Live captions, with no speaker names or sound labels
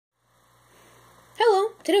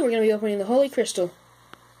Today we're going to be opening the Holy Crystal.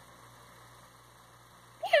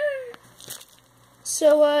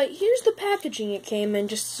 So, here's the packaging it came in.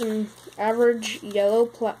 Just some average yellow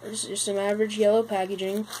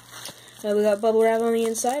packaging. We got bubble wrap on the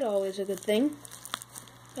inside, always a good thing.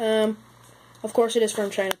 Of course it is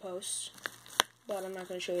from China Post, but I'm not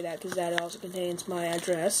going to show you that because that also contains my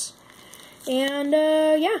address. And,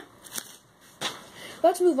 yeah.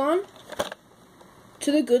 Let's move on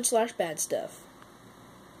to the good/bad stuff.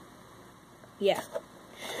 Yeah.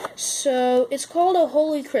 So, it's called a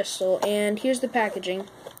Holy Crystal, and here's the packaging.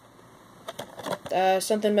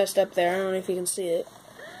 Something messed up there. I don't know if you can see it.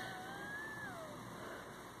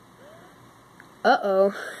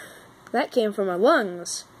 Uh-oh. That came from my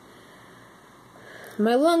lungs.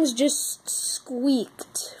 My lungs just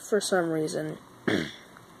squeaked for some reason.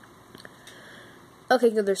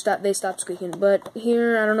 Okay, good, they stopped squeaking. But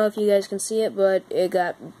here, I don't know if you guys can see it, but it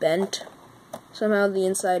got bent. Somehow, the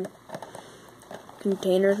inside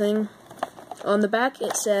container thing. On the back,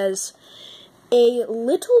 it says, "A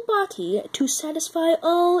little body to satisfy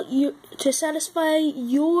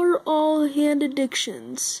your all hand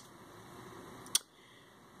addictions."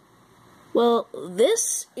 Well,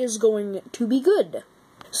 this is going to be good.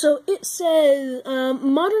 So it says,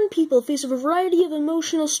 modern people face a variety of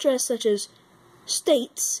emotional stress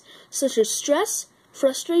states such as stress,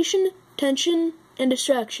 frustration, tension, and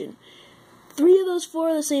distraction. 3 of those 4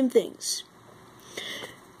 are the same things.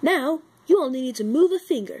 Now, you only need to move a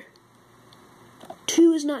finger.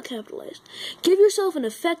 2 is not capitalized. Give yourself an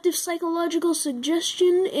effective psychological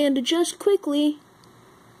suggestion and adjust quickly.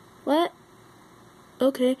 What?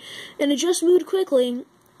 Okay. And adjust mood quickly.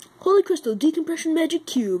 Holy Crystal Decompression Magic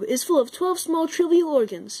Cube is full of 12 small trivial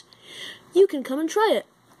organs. You can come and try it.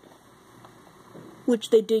 Which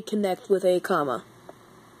they did connect with a comma.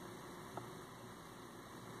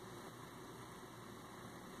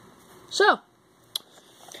 So,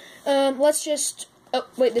 let's just... Oh,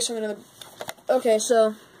 wait, there's something in the... Okay,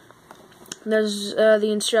 so, there's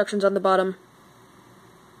the instructions on the bottom.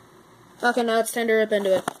 Okay, now it's time to rip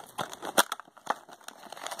into it.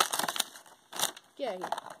 Yeah.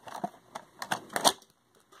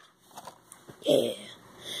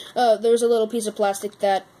 There was a little piece of plastic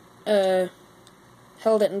that,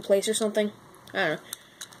 held it in place or something. I don't know.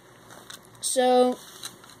 So,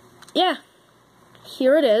 yeah.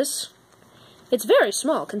 Here it is. It's very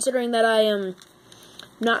small, considering that I am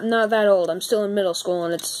not that old. I'm still in middle school,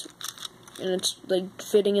 and it's like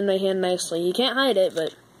fitting in my hand nicely. You can't hide it,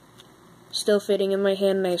 but still fitting in my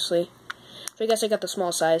hand nicely. So I guess I got the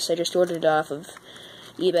small size. I just ordered it off of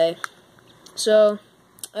eBay. So,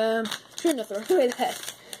 shouldn't have thrown away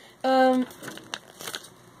that.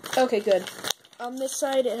 Okay, good. On this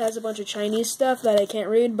side, it has a bunch of Chinese stuff that I can't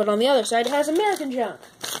read, but on the other side, it has American junk.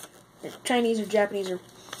 Chinese or Japanese or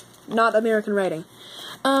not American writing.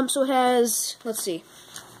 So it has, let's see.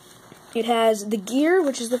 It has the gear,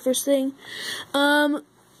 which is the first thing.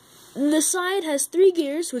 The side has 3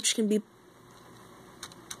 gears, which can be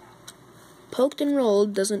poked and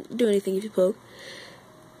rolled. Doesn't do anything if you poke.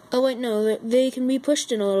 Oh wait, no, they can be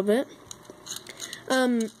pushed in a little bit.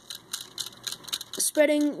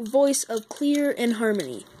 Spreading voice of clear and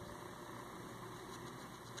harmony.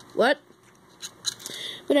 What?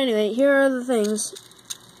 But anyway, here are the things.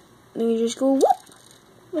 Let me just go, whoop!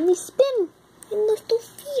 Let me spin. I'm not too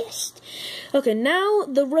fast. Okay, now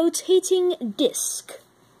the rotating disc.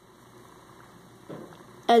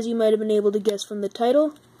 As you might have been able to guess from the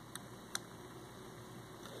title,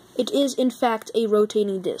 it is in fact a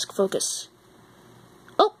rotating disc. Focus.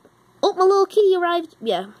 Oh, my little kitty arrived.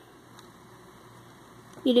 Yeah.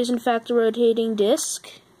 It is in fact a rotating disc.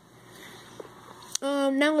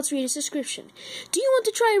 Now let's read its description. Do you want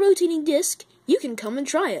to try a rotating disc? You can come and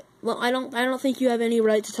try it. Well, I don't think you have any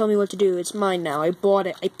right to tell me what to do. It's mine now. I bought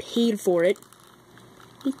it. I paid for it.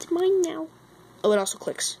 It's mine now. Oh, it also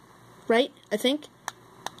clicks. Right? I think?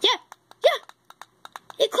 Yeah!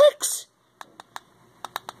 It clicks!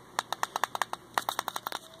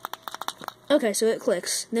 Okay, so it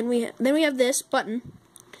clicks. Then we have this button.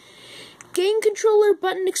 Gain controller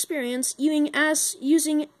button experience using ABS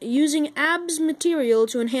material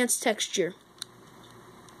to enhance texture.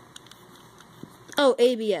 Oh,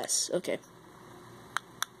 ABS. Okay.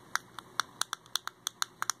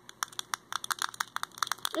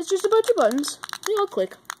 It's just a bunch of buttons. They all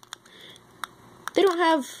click. They don't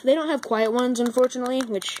have quiet ones, unfortunately,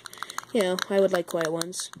 which, you know, I would like quiet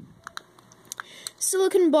ones.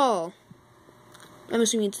 Silicon ball. I'm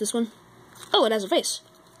assuming it's this one. Oh, it has a face.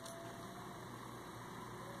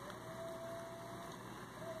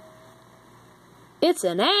 It's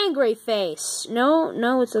an angry face.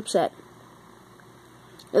 No, it's upset.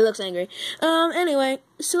 It looks angry. Anyway,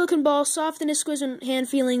 silicone ball, soft and exquisite, hand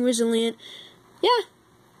feeling, resilient. Yeah.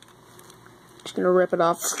 Just gonna rip it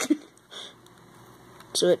off.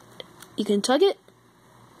 So you can tug it.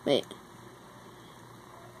 Wait.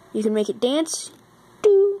 You can make it dance.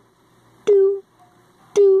 Do, do,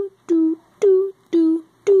 do, do, do, do, do,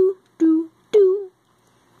 do, do. You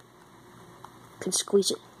can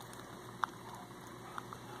squeeze it.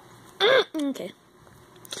 Okay.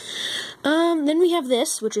 Then we have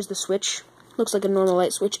this, which is the switch. Looks like a normal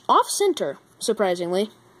light switch. Off center,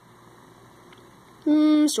 surprisingly.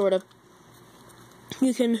 Sort of.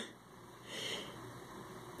 You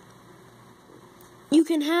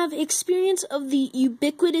can have experience of the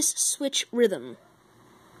ubiquitous switch rhythm.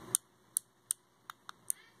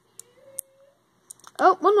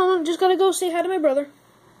 Oh, 1 moment, just gotta go say hi to my brother.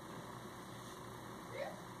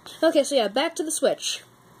 Okay, so yeah, back to the switch.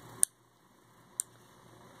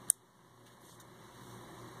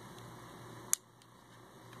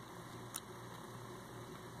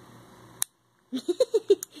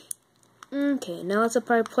 Okay, now let's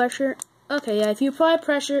apply pressure. Okay, yeah, if you apply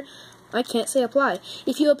pressure, I can't say apply.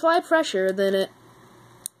 If you apply pressure, then it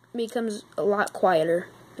becomes a lot quieter,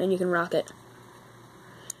 and you can rock it.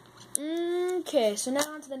 Okay, so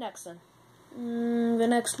now on to the next one. The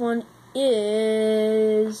next one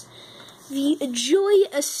is the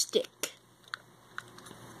Joy-Stick.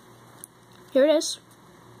 Here it is.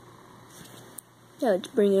 Yeah, let's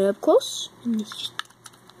bring it up close.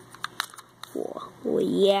 Oh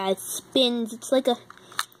yeah, it spins. It's like I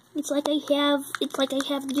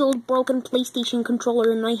have the old broken PlayStation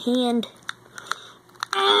controller in my hand.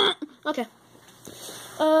 Okay.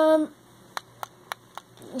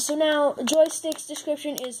 So now, Joy-Stick's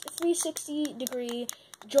description is 360-degree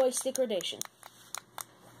joystick rotation.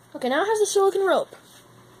 Okay, now it has the silicone rope.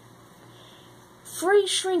 Free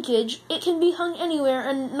shrinkage. It can be hung anywhere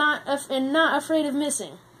and not afraid of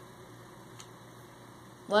missing.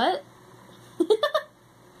 What?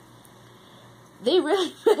 They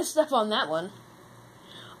really messed up on that one.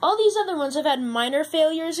 All these other ones have had minor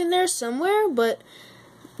failures in there somewhere, but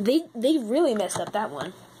they really messed up that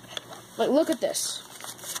one. Like, look at this.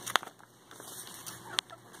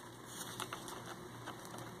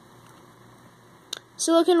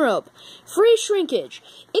 Silicone rope. Free shrinkage.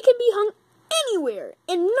 It can be hung anywhere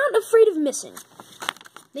and not afraid of missing.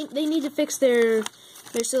 They need to fix their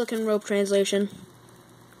silicone rope translation.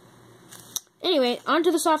 Anyway, onto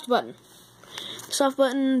the soft button. Soft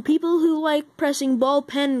button, people who like pressing ball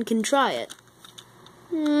pen can try it.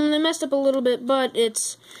 They messed up a little bit, but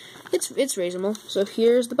it's reasonable. So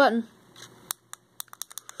here's the button.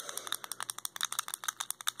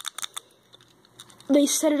 They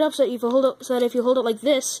set it up so that if you hold it like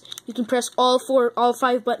this, you can press all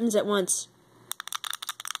 5 buttons at once.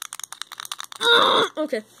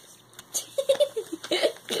 Okay.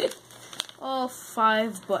 All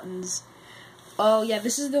 5 buttons. Oh yeah,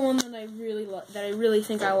 this is the one that I really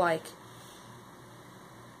think I like.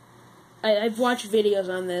 I've watched videos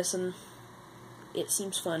on this and it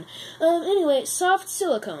seems fun. Anyway, soft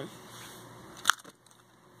silicone.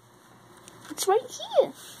 It's right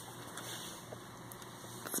here.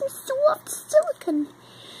 Some soft silicone.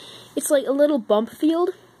 It's like a little bump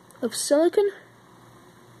field of silicone.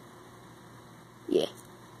 Yeah.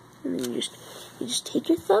 And then you just take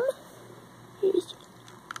your thumb.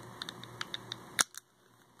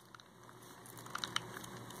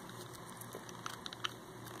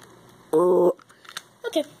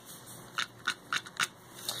 Okay.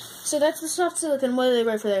 So that's the soft silicone. What do they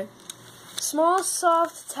write for there? Small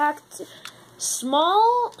soft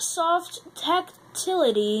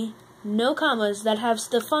tactility, no commas, that have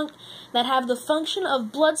the function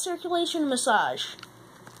of blood circulation massage.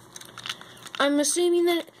 I'm assuming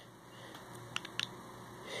that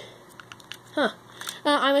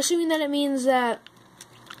I'm assuming that it means that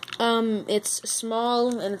it's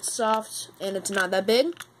small and it's soft and it's not that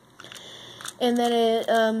big. And then it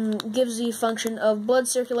gives the function of blood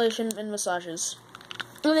circulation and massages.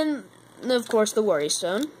 And then, of course, the Worry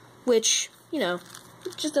Stone, which, you know,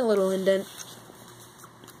 just a little indent.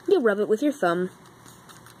 You rub it with your thumb.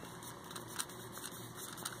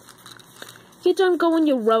 Get done going,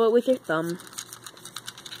 you rub it with your thumb.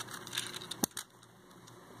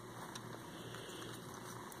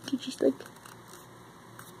 You just like...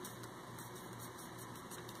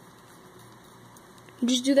 You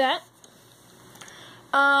just do that.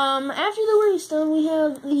 After the Worry Stone, we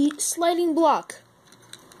have the sliding block.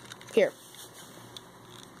 Here.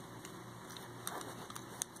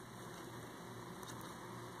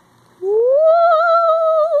 Woo!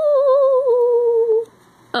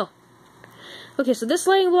 Oh. Okay, so this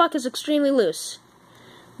sliding block is extremely loose.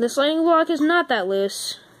 The sliding block is not that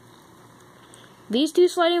loose. These two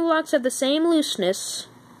sliding blocks have the same looseness.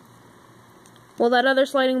 Well, that other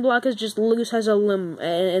sliding block is just loose as a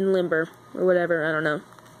limber, or whatever, I don't know.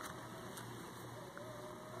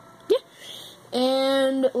 Yeah.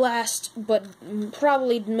 And last, but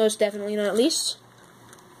probably most definitely not least,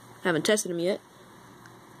 haven't tested them yet,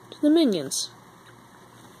 the Minions.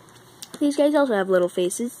 These guys also have little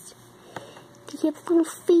faces. They have little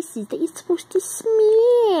faces that you're supposed to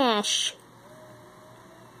smash.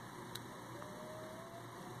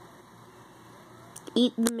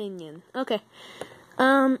 Eat the Minion. Okay.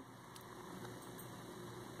 The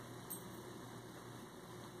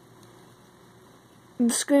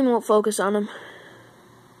screen won't focus on them.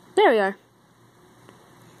 There we are.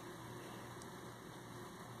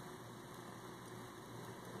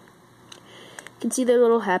 You can see their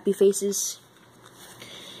little happy faces.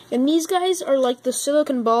 And these guys are like the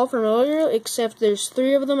silicon ball from earlier, except there's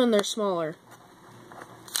 3 of them and they're smaller.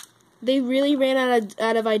 They really ran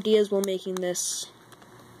out of ideas while making this.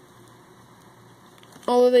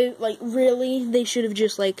 Although they should have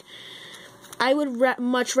just, I would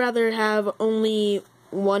much rather have only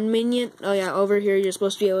 1 minion. Oh yeah, over here you're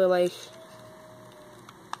supposed to be able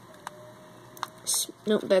to,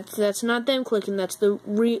 nope, that's not them clicking, that's the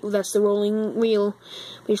rolling wheel.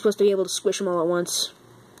 But you're supposed to be able to squish them all at once.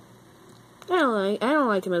 I don't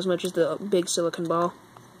like them as much as the big silicon ball.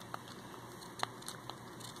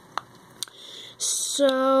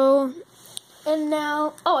 So, and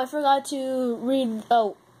now, I forgot to read,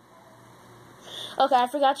 okay, I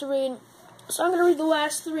forgot to read, so I'm going to read the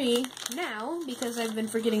last 3 now, because I've been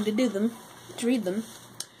forgetting to read them.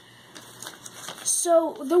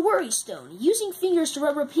 So, the Worry Stone, using fingers to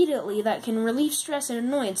rub repeatedly that can relieve stress and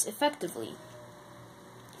annoyance effectively.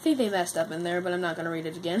 I think they messed up in there, but I'm not going to read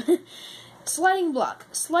it again. Sliding block,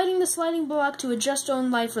 sliding the sliding block to adjust own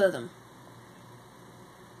life rhythm.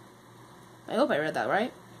 I hope I read that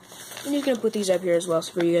right. I'm just going to put these up here as well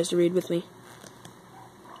for you guys to read with me.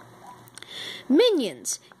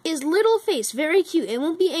 Minions is little face, very cute. It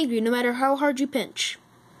won't be angry no matter how hard you pinch.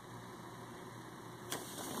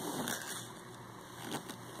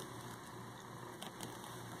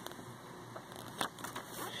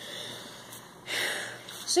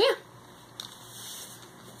 So yeah.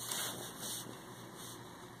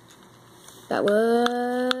 That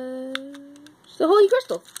was the Holy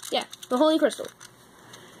Crystal. Yeah, the Holy Crystal.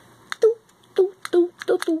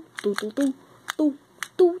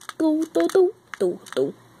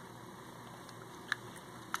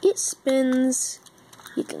 It spins.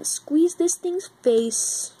 You can squeeze this thing's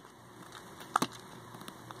face. You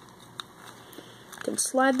can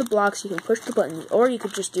slide the blocks, you can push the button, or you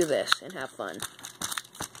could just do this and have fun.